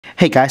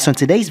Hey guys, so in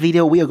today's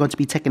video we are going to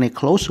be taking a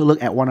closer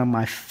look at one of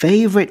my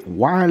favorite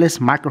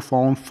wireless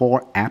microphones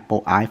for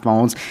Apple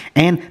iPhones,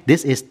 and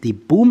this is the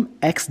Boom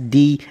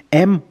XD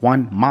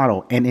M1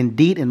 model. And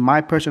indeed, in my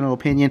personal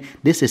opinion,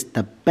 this is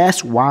the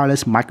best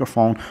wireless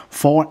microphone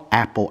for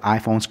Apple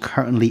iPhones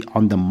currently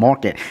on the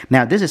market.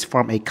 Now this is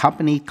from a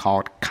company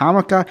called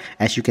Comica,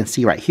 as you can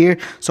see right here.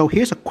 So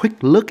here's a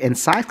quick look and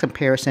size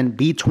comparison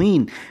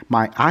between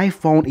my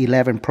iPhone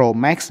 11 Pro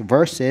Max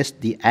versus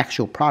the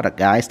actual product,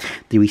 guys.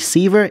 The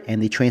receiver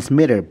and the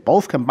transmitter,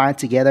 both combined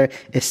together,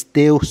 is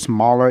still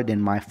smaller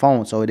than my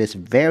phone. So it is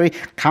very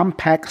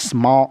compact,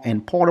 small,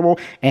 and portable,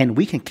 and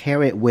we can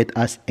carry it with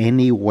us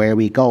anywhere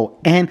we go.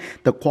 And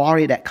the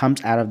quality that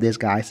comes out of this,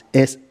 guys,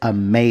 is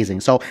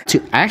amazing. So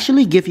to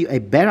actually give you a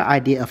better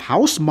idea of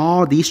how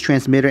small these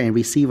transmitter and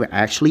receiver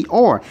actually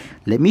are,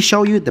 let me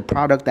show you the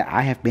product that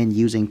I have been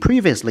using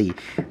previously.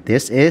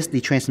 This is the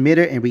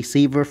transmitter and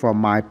receiver from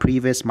my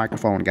previous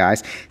microphone,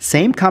 guys.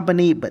 Same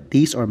company, but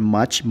these are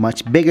much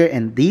bigger,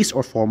 and these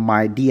are for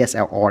my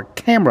DSLR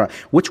camera,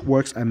 which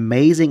works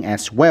amazing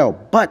as well.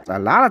 But a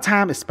lot of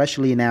time,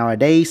 especially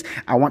nowadays,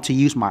 I want to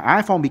use my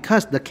iPhone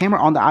because the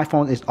camera on the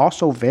iPhone is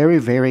also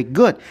very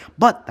good,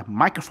 but the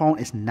microphone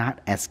is not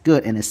as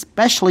good. And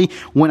especially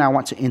when I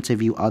want to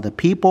interview other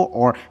people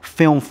or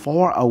film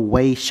far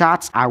away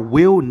shots, I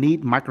will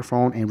need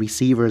microphone and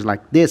receivers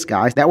like this,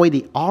 guys. That way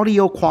the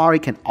audio quality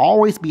can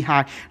always be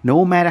high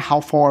no matter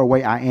how far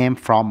away I am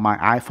from my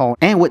iPhone.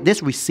 And with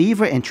this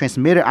receiver and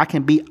transmitter, I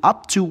can be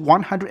up to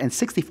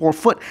 164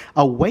 foot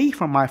away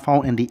from my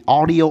phone, and the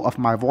audio of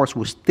my voice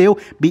will still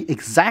be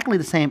exactly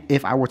the same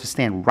if I were to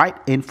stand right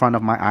in front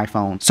of my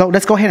iPhone. So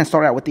let's go ahead and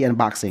start out with the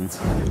unboxing.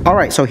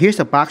 Alright, so here's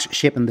the box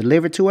shipped and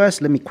delivered to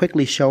us. Let me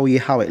quickly show you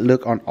how it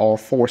looks on all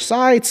four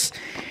sides.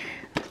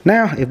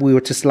 Now, if we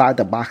were to slide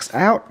the box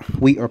out,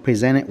 we are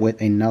presented with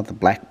another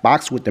black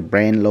box with the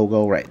brand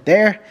logo right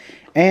there.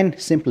 And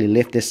simply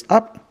lift this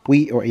up,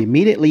 we are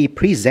immediately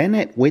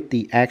presented with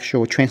the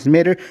actual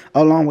transmitter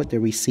along with the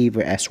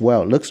receiver as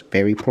well. Looks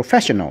very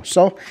professional.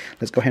 So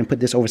let's go ahead and put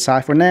this over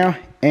side for now.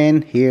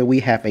 And here we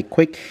have a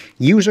quick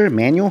user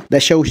manual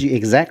that shows you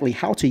exactly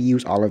how to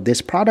use all of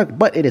this product,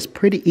 but it is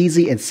pretty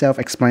easy and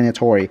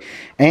self-explanatory.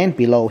 And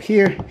below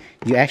here,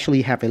 you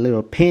actually have a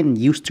little pin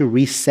used to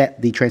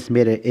reset the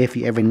transmitter if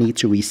you ever need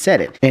to reset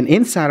it. And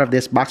inside of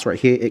this box right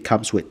here, it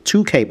comes with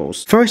two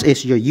cables. First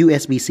is your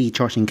USB-C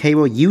charging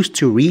cable used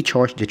to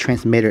recharge the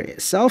transmitter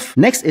itself.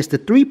 Next is the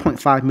 3.5mm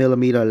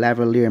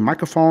lavalier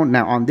microphone.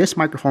 Now on this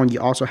microphone, you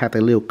also have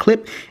a little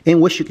clip in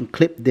which you can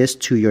clip this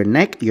to your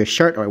neck, your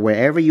shirt, or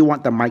wherever you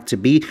want the mic to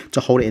be to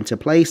hold it into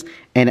place.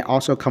 And it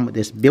also comes with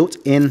this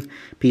built-in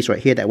piece right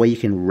here. That way you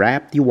can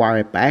wrap the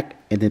wire back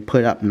and then put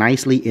it up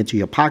nicely into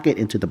your pocket,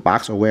 into the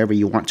box, or wherever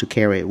you want to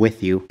carry it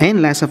with you.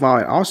 And last of all,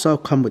 it also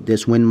comes with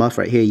this wind muff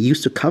right here,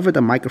 used to cover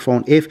the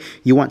microphone if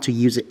you want to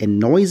use it in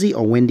noisy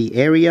or windy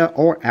area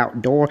or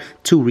outdoor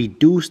to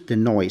reduce the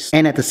noise,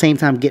 and at the same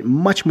time get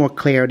much more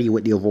clarity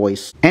with your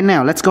voice. And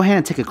now let's go ahead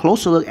and take a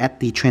closer look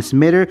at the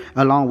transmitter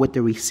along with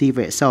the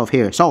receiver itself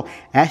here. So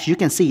as you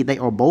can see, they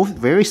are both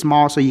very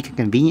small, so you can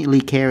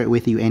conveniently carry it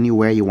with you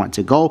anywhere you want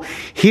to go.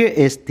 Here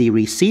is the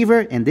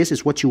receiver, and this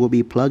is what you will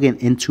be plugging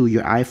into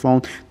your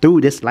iPhone through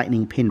this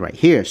lightning pin right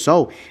here.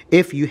 So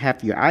if you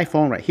have your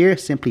iPhone right here,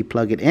 simply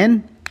plug it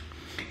in.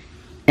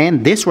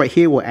 And this right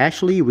here will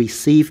actually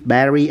receive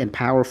battery and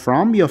power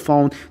from your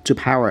phone to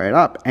power it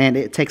up. And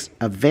it takes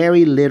a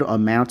very little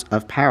amount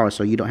of power,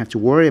 so you don't have to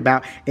worry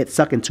about it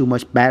sucking too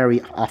much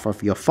battery off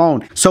of your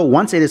phone. So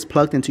once it is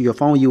plugged into your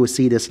phone, you will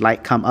see this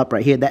light come up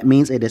right here. That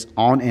means it is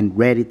on and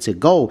ready to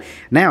go.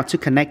 Now to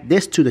connect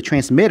this to the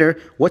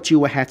transmitter, what you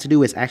will have to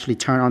do is actually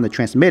turn on the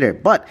transmitter.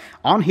 But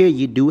on here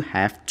you do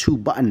have two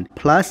buttons,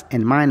 plus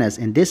and minus,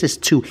 and this is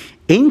to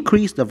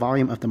increase the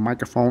volume of the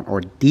microphone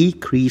or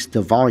decrease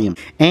the volume.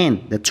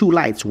 And the two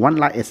lights, one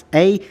light is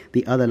A,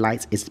 the other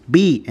light is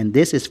B, and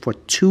this is for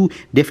two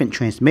different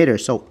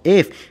transmitters. So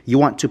if you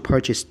want to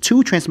purchase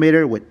two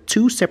transmitters with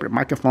two separate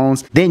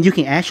microphones, then you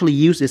can actually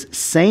use this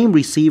same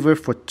receiver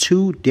for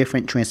two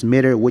different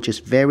transmitters, which is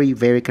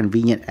very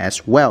convenient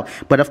as well.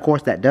 But of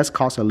course that does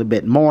cost a little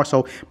bit more.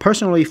 So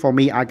personally for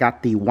me, I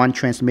got the one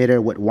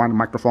transmitter with one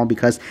microphone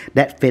because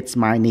that fits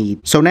my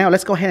need. So now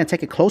let's go ahead and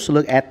take a closer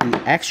look at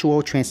the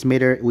actual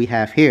transmitter we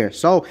have here.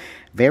 So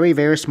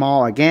very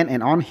small again,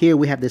 and on here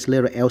we have this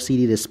little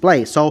LCD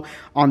display. So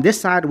on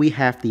this side we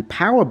have the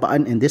power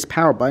button, and this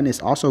power button is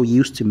also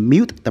used to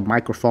mute the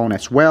microphone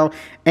as well.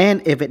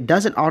 And if it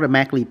doesn't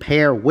automatically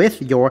pair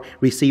with your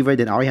receiver,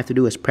 then all you have to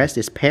do is press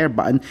this pair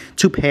button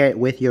to pair it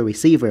with your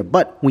receiver.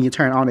 But when you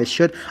turn it on, it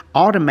should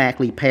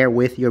automatically pair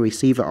with your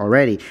receiver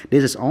already.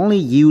 This is only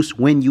used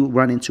when you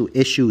run into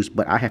issues,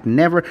 but I have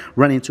never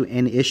run into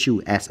any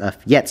issue as of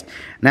yet.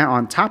 Now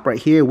on top right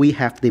here we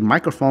have the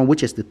microphone,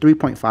 which is the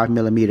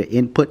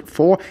 3.5mm input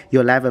for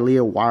your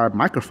lavalier wired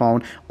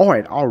microphone, or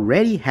it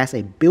already has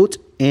a built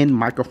built-in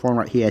microphone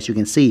right here. As you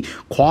can see,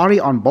 quality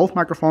on both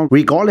microphones,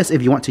 regardless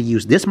if you want to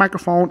use this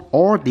microphone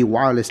or the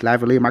wireless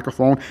lavalier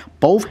microphone,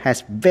 both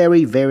has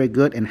very, very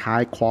good and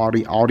high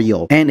quality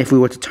audio. And if we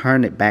were to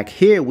turn it back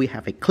here, we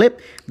have a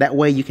clip. That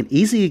way you can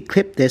easily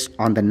clip this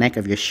on the neck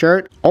of your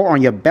shirt or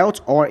on your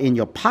belt or in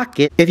your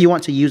pocket if you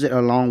want to use it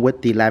along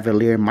with the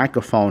lavalier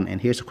microphone.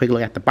 And here's a quick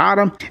look at the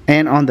bottom.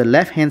 And on the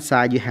left hand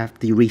side, you have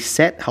the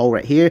reset hole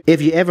right here.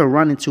 If you ever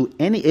run into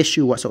any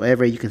issue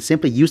whatsoever, you can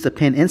simply use the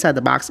pin inside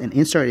the box and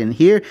insert it in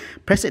here,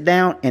 press it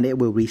down, and it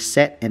will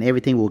reset and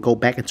everything will go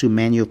back into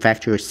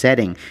manufacturer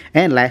setting.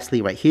 And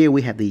lastly, right here,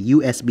 we have the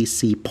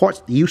USB-C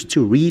ports used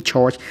to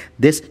recharge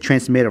this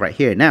transmitter right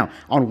here. Now,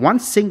 on one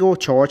single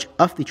charge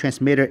of the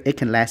transmitter, it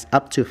can last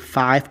up to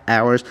 5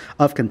 hours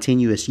of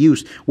continuous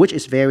use, which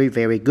is very,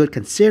 very good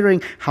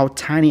considering how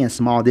tiny and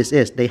small this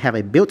is. They have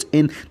a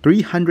built-in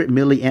 300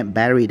 milliamp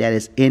battery that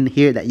is in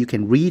here that you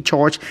can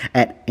recharge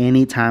at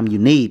any time you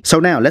need. So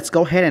now let's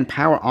go ahead and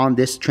power on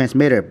this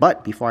transmitter.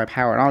 But before I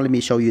power it on, let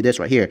me show you this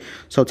right here.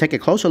 So take a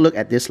closer look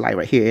at this light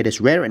right here. It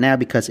is red right now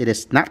because it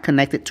is not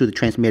connected to the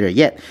transmitter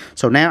yet.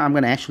 So now I'm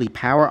going to actually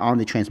power on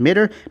the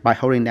transmitter by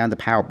holding down the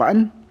power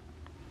button.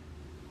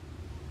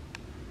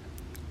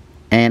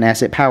 And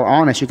as it power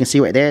on, as you can see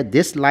right there,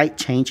 this light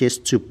changes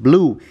to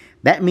blue.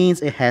 That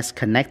means it has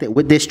connected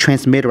with this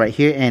transmitter right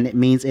here, and it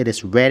means it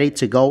is ready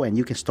to go and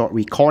you can start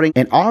recording.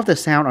 And all of the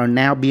sound are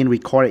now being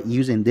recorded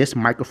using this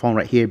microphone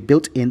right here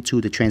built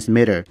into the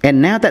transmitter.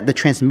 And now that the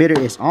transmitter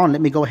is on,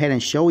 let me go ahead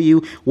and show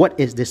you what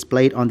is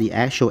displayed on the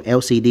actual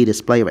LCD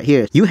display right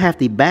here. You have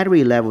the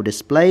battery level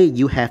display,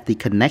 you have the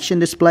connection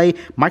display,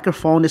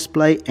 microphone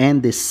display,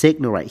 and the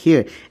signal right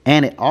here.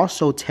 And it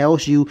also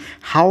tells you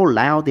how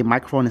loud the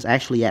microphone is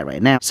actually at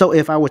right now. So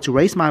if I were to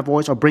raise my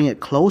voice or bring it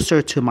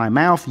closer to my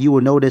mouth, you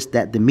will notice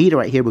that the meter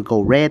right here will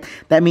go red.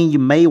 That means you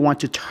may want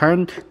to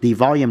turn the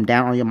volume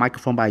down on your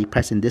microphone by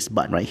pressing this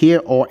button right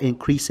here, or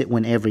increase it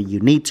whenever you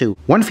need to.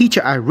 One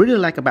feature I really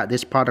like about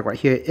this product right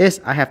here is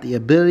I have the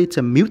ability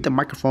to mute the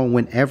microphone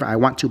whenever I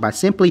want to by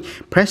simply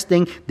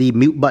pressing the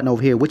mute button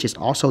over here, which is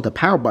also the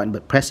power button,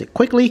 but press it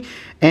quickly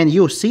and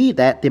you'll see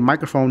that the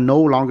microphone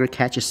no longer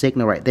catches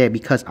signal right there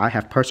because I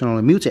have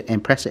personally muted,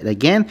 and press it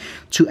again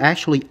to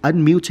actually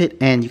unmute it,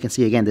 and you can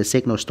see again the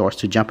signal starts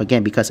to jump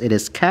again because it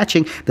is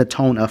catching the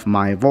tone of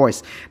my voice.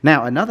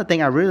 Now, another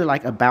thing I really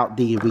like about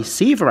the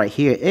receiver right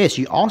here is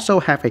you also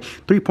have a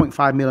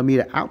 3.5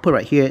 millimeter output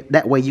right here.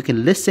 That way you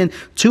can listen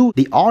to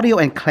the audio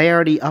and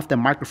clarity of the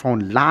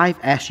microphone live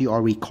as you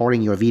are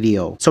recording your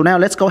video. So now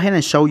let's go ahead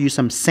and show you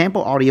some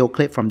sample audio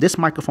clip from this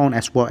microphone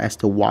as well as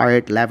the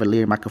wired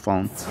lavalier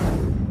microphone.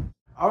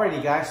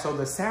 Alrighty guys, so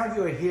the sound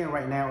you are hearing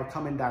right now are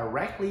coming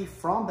directly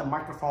from the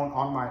microphone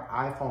on my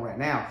iPhone right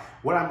now.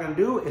 What I'm going to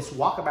do is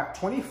walk about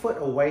 20 foot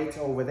away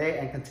to over there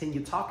and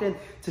continue talking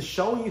to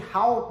show you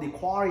how the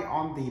quality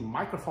on the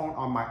microphone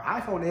on my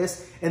iPhone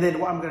is. And then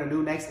what I'm going to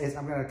do next is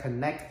I'm going to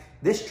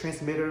connect this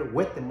transmitter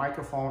with the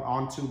microphone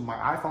onto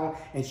my iPhone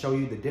and show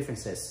you the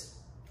differences.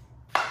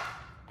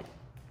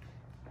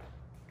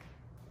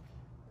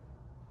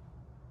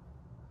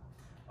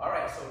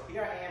 Alright, so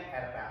here I am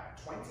at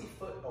about 20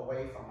 foot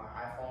away from my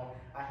iPhone.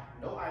 I have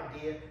no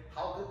idea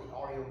how good the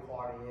audio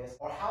quality is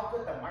or how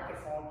good the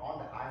microphone on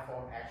the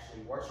iPhone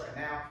actually works right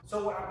now.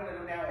 So what I'm going to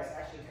do now is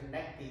actually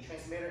connect the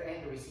transmitter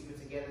and the receiver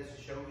together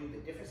to show you the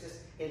differences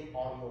in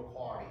audio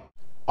quality.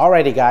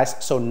 Alrighty guys,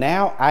 so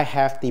now I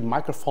have the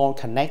microphone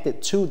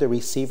connected to the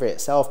receiver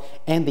itself,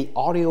 and the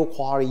audio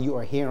quality you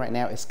are hearing right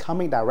now is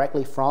coming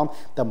directly from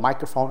the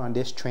microphone on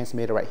this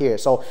transmitter right here.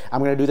 So I'm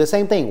going to do the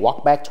same thing,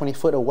 walk back 20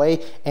 foot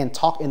away and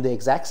talk in the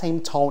exact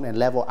same tone and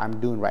level I'm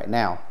doing right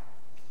now.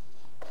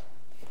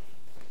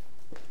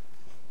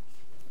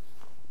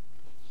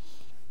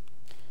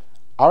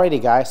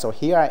 Alrighty guys, so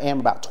here I am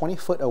about 20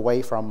 foot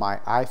away from my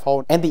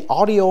iPhone, and the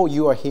audio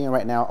you are hearing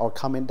right now are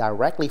coming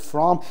directly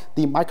from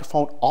the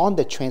microphone on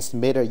the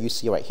transmitter you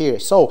see right here.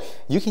 So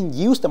you can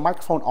use the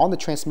microphone on the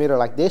transmitter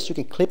like this, you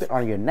can clip it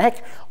on your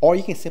neck, or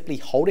you can simply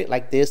hold it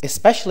like this,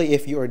 especially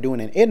if you are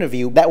doing an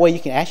interview. That way you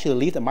can actually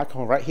leave the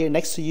microphone right here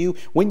next to you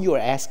when you are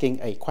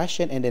asking a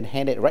question, and then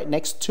hand it right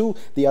next to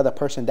the other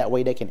person. That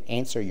way they can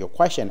answer your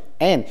question.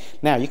 And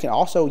now you can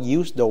also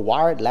use the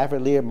wired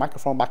lavalier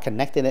microphone by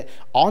connecting it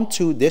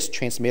onto this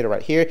transmitter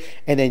right here,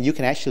 and then you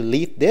can actually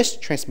leave this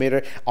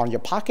transmitter on your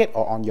pocket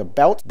or on your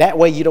belt. That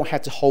way you don't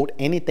have to hold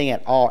anything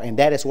at all, and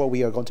that is what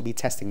we are going to be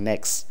testing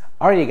next.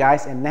 Alrighty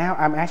guys, and now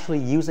I'm actually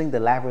using the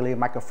lavalier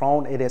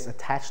microphone. It is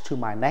attached to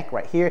my neck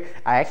right here.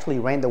 I actually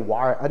ran the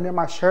wire under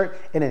my shirt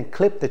and then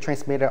clipped the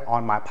transmitter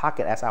on my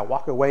pocket. As I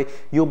walk away,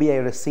 you'll be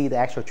able to see the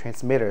actual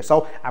transmitter.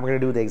 So I'm going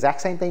to do the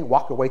exact same thing,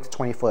 walk away to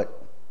 20 foot.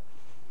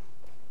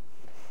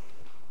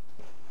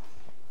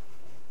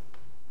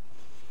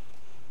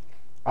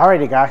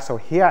 Alrighty guys, so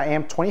here I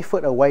am 20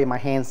 foot away. My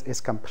hands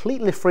is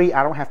completely free.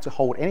 I don't have to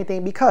hold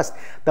anything because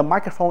the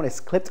microphone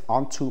is clipped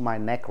onto my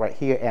neck right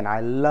here, and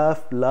I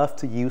love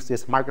to use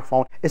this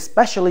microphone,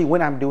 especially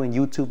when I'm doing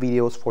YouTube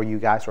videos for you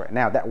guys right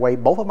now. That way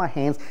both of my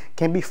hands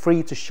can be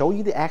free to show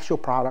you the actual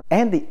product,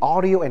 and the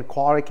audio and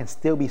quality can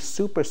still be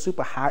super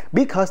high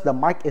because the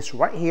mic is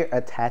right here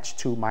attached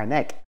to my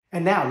neck.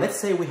 And now let's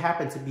say we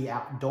happen to be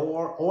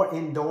outdoor or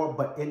indoor,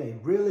 but in a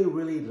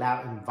really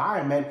loud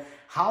environment,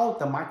 how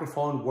the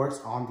microphone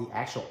works on the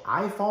actual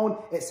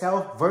iPhone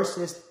itself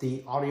versus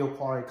the audio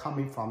quality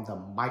coming from the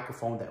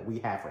microphone that we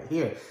have right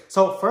here.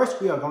 So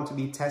first we are going to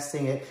be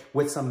testing it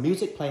with some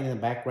music playing in the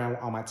background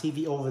on my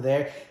TV over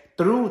there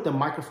through the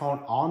microphone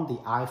on the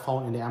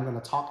iPhone, and then I'm going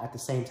to talk at the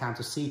same time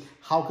to see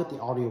how good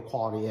the audio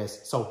quality is.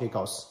 So here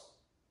goes.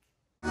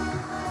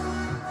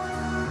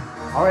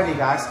 Alrighty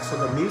guys, so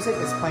the music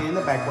is playing in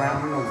the background.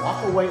 I'm going to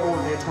walk away over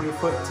there 20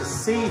 foot to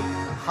see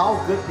how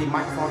good the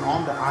microphone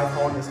on the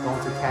iPhone is going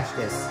to catch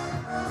this.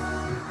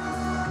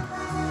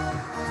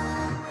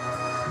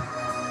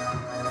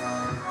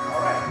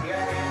 Alright, here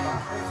I am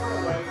about 20 foot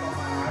away from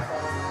my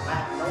iPhone. I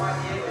have no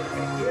idea if you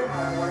can hear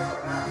my voice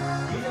or not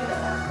using the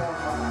microphone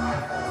on the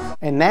iPhone.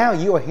 And now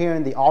you are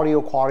hearing the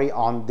audio quality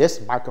on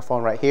this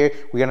microphone right here.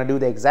 We're going to do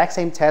the exact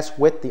same test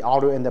with the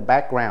audio in the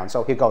background.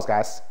 So here goes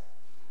guys.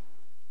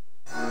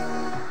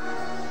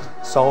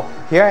 So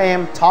here I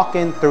am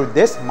talking through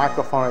this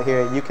microphone right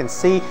here. You can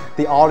see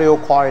the audio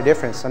quality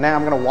difference. So now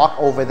I'm going to walk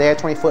over there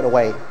 20 foot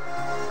away.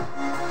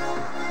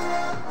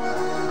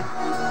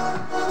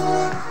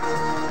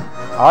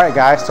 Alright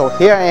guys, so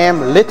here I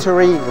am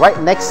literally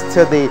right next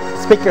to the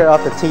speaker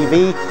of the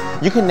TV.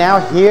 You can now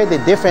hear the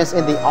difference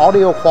in the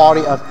audio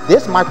quality of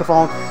this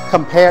microphone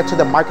compared to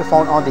the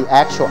microphone on the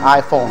actual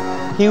iPhone.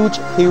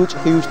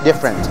 Huge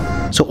difference.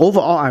 So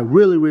overall, I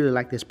really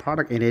like this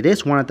product, and it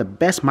is one of the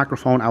best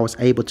microphones I was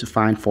able to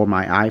find for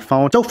my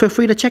iPhone. So feel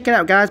free to check it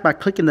out guys by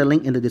clicking the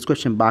link in the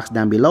description box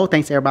down below.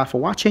 Thanks everybody for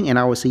watching, and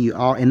I will see you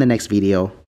all in the next video.